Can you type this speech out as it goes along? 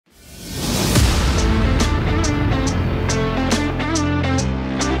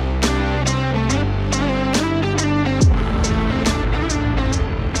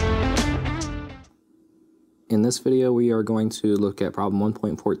In this video, we are going to look at problem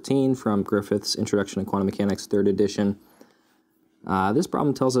 1.14 from Griffiths' Introduction to Quantum Mechanics, 3rd edition. This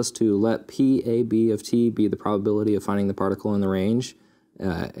problem tells us to let PAB of t be the probability of finding the particle in the range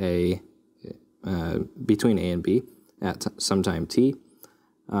between A and B at some time t.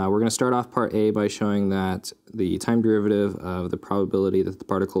 We're going to start off part A by showing that the time derivative of the probability that the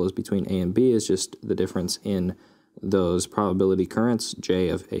particle is between A and B is just the difference in those probability currents, j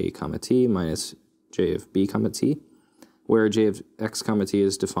of A comma t minus j of B comma t, where j of x comma t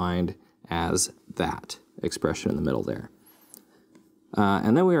is defined as that expression in the middle there.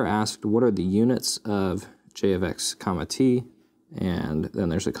 And then we are asked what are the units of j of x comma t, and then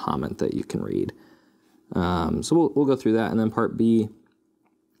there's a comment that you can read. So we'll go through that, and then part B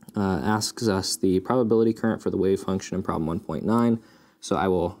asks us the probability current for the wave function in problem 1.9, so I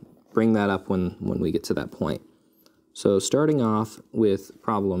will bring that up when we get to that point. So starting off with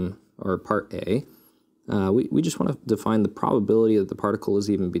problem, or part A, we just want to define the probability that the particle is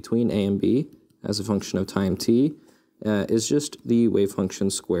even between A and B as a function of time t is just the wave function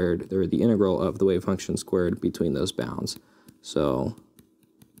squared, or the integral of the wave function squared between those bounds. So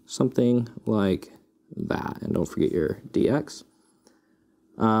something like that, and don't forget your dx.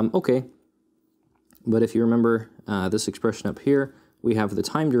 Okay, but if you remember this expression up here, we have the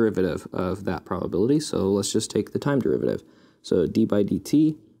time derivative of that probability, so let's just take the time derivative. So d by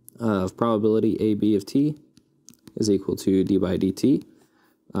dt of probability AB of t is equal to d by dt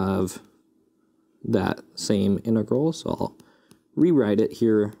of that same integral, so I'll rewrite it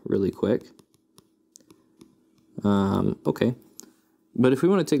here really quick. Okay, but if we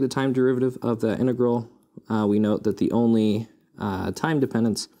want to take the time derivative of that integral, we note that the only time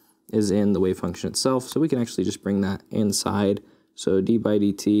dependence is in the wave function itself, so we can actually just bring that inside. So d by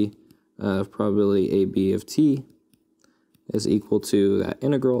dt of probability AB of t is equal to that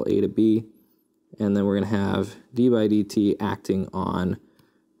integral a to b, and then we're going to have d by dt acting on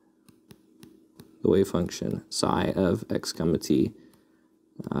the wave function psi of x comma t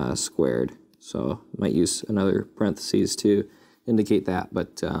squared. So I might use another parentheses to indicate that,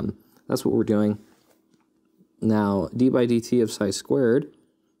 but that's what we're doing. Now d by dt of psi squared,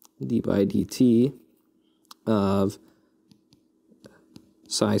 d by dt of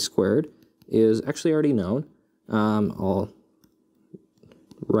psi squared is actually already known. I'll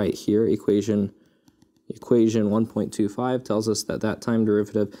write here equation 1.25 tells us that time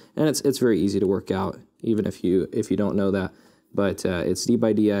derivative, and it's very easy to work out even if you don't know that, but it's d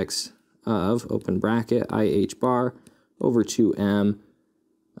by dx of open bracket I h bar over 2m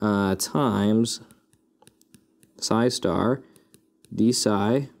times psi star d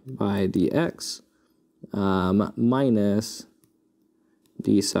psi by dx minus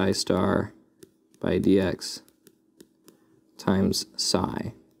d psi star by dx times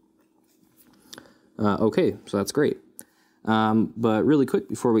psi. Okay, so that's great. But really quick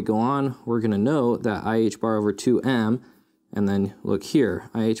before we go on, we're going to note that I h bar over 2m, and then look here,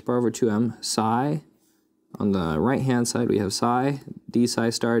 I h bar over 2m, psi, on the right hand side we have psi, d psi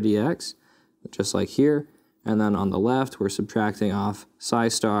star dx, just like here, and then on the left we're subtracting off psi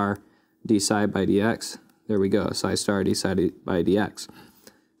star d psi by dx. There we go, psi star d psi by dx.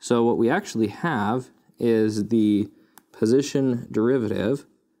 So what we actually have is the position derivative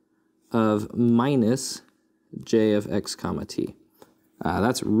of minus j of x comma t.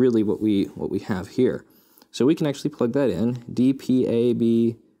 That's really what we have here. So we can actually plug that in.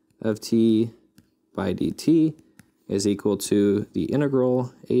 dpab of t by dt is equal to the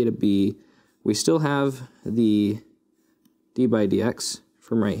integral a to b. We still have the d by dx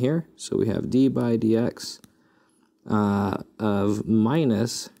from right here. So we have d by dx of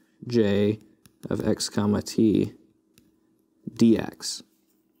minus j of x comma t dx.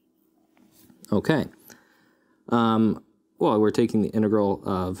 Okay. Well, we're taking the integral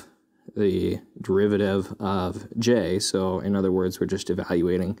of the derivative of j, so in other words, we're just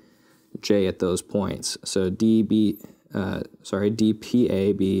evaluating j at those points. So dpab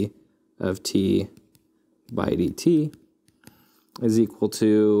of t by dt is equal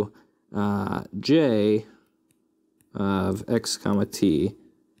to j of x comma t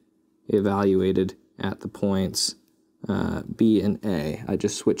evaluated at the points B and A. I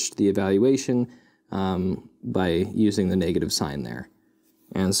just switched the evaluation by using the negative sign there.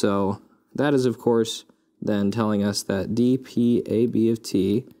 And so that is, of course, then telling us that dpab of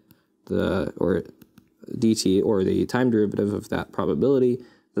t, or dt, or the time derivative of that probability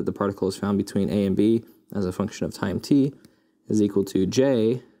that the particle is found between A and B as a function of time t, is equal to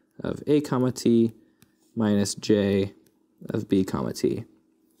j of A comma t minus j of B comma t.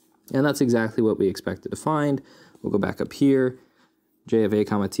 And that's exactly what we expected to find. We'll go back up here, j of A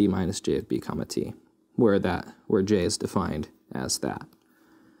comma t minus j of B comma t. where j is defined as that.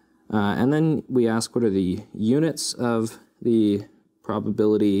 And then we ask what are the units of the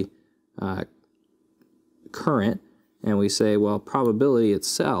probability current, and we say, well, probability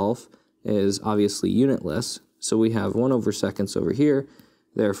itself is obviously unitless, so we have 1 over seconds over here,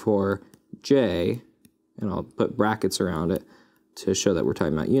 therefore j, and I'll put brackets around it to show that we're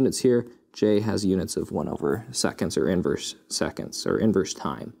talking about units here, j has units of 1 over seconds, or inverse seconds, or inverse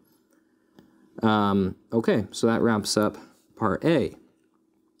time. Okay, so that wraps up part A.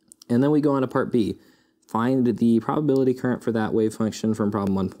 And then we go on to part B. Find the probability current for that wave function from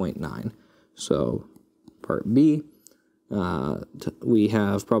problem 1.9. So part B, we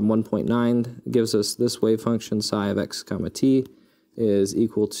have problem 1.9 gives us this wave function psi of x comma t is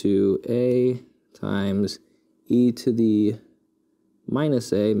equal to a times e to the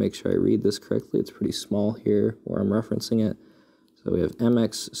minus a. Make sure I read this correctly. It's pretty small here where I'm referencing it. So we have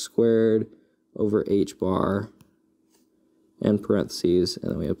mx squared over h bar and parentheses,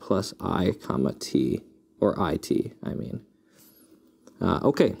 and then we have plus I comma t, or it, I mean.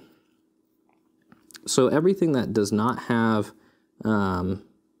 Okay, so everything that does not have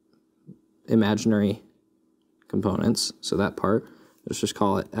imaginary components, so that part, let's just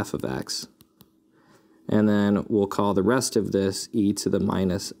call it f of x. And then we'll call the rest of this e to the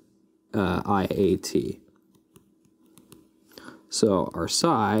minus iat. So our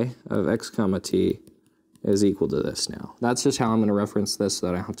psi of x comma t is equal to this now. That's just how I'm going to reference this so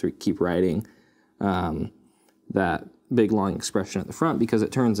that I don't have to keep writing that big long expression at the front, because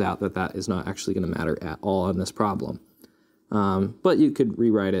it turns out that that is not actually going to matter at all in this problem. But you could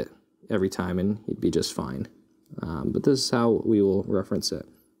rewrite it every time and you'd be just fine. But this is how we will reference it.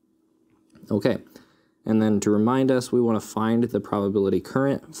 Okay, and then to remind us, we want to find the probability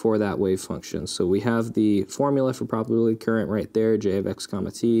current for that wave function. So we have the formula for probability current right there, j of x comma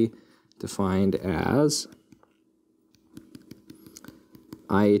t, defined as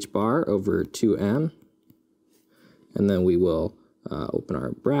IH bar over 2m, and then we will open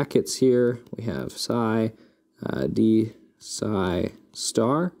our brackets here. We have psi d psi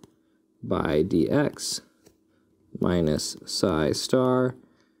star by dx minus psi star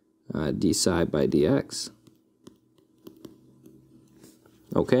d psi by dx.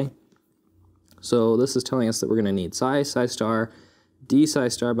 Okay, so this is telling us that we're going to need psi star, d psi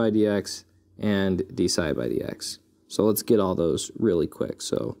star by dx, and d psi by dx. So let's get all those really quick.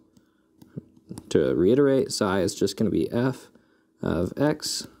 So to reiterate, psi is just going to be f of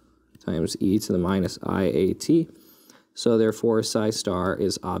x times e to the minus iat. So therefore psi star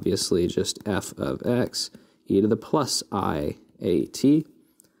is obviously just f of x e to the plus iat.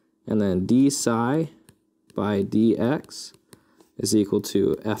 And then d psi by dx is equal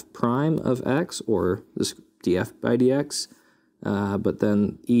to f prime of x, or this df by dx. But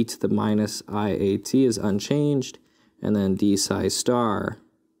then e to the minus iat is unchanged, and then d psi star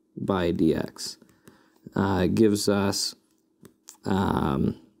by dx gives us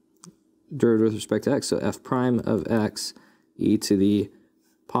derivative with respect to x, so f prime of x e to the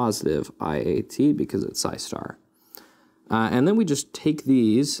positive iat, because it's psi star. And then we just take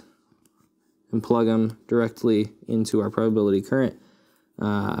these and plug them directly into our probability current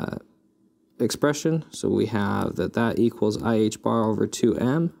expression. So we have that equals IH bar over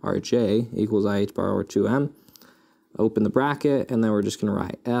 2m, or j equals IH bar over 2m. Open the bracket, and then we're just going to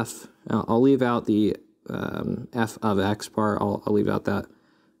write f. I'll leave out the f of x part. I'll leave out that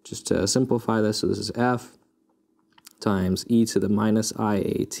just to simplify this. So this is f times e to the minus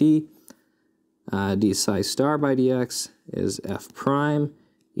iat. D psi star by dx is f prime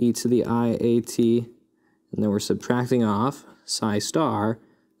e to the iat. And then we're subtracting off psi star.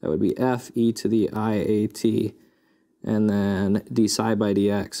 That would be f e to the iat. And then d psi by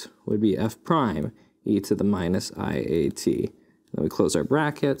dx would be f prime e to the minus iat. Then we close our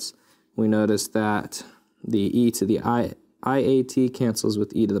brackets. We notice that the e to the iat cancels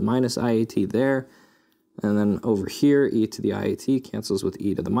with e to the minus iat there. And then over here, e to the iat cancels with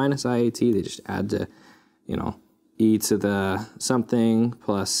e to the minus iat. They just add to, e to the something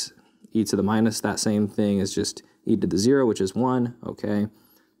plus e to the minus. That same thing is just e to the 0, which is 1. Okay,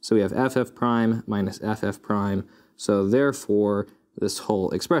 so we have ff prime minus ff prime. So therefore, this whole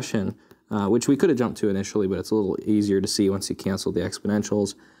expression, which we could have jumped to initially, but it's a little easier to see once you cancel the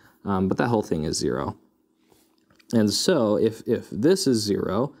exponentials, but that whole thing is 0. And so if this is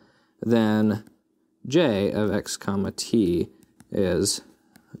 0, then j of x comma t is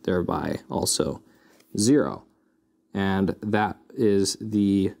thereby also 0. And that is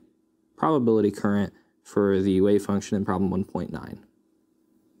the probability current for the wave function in problem 1.9.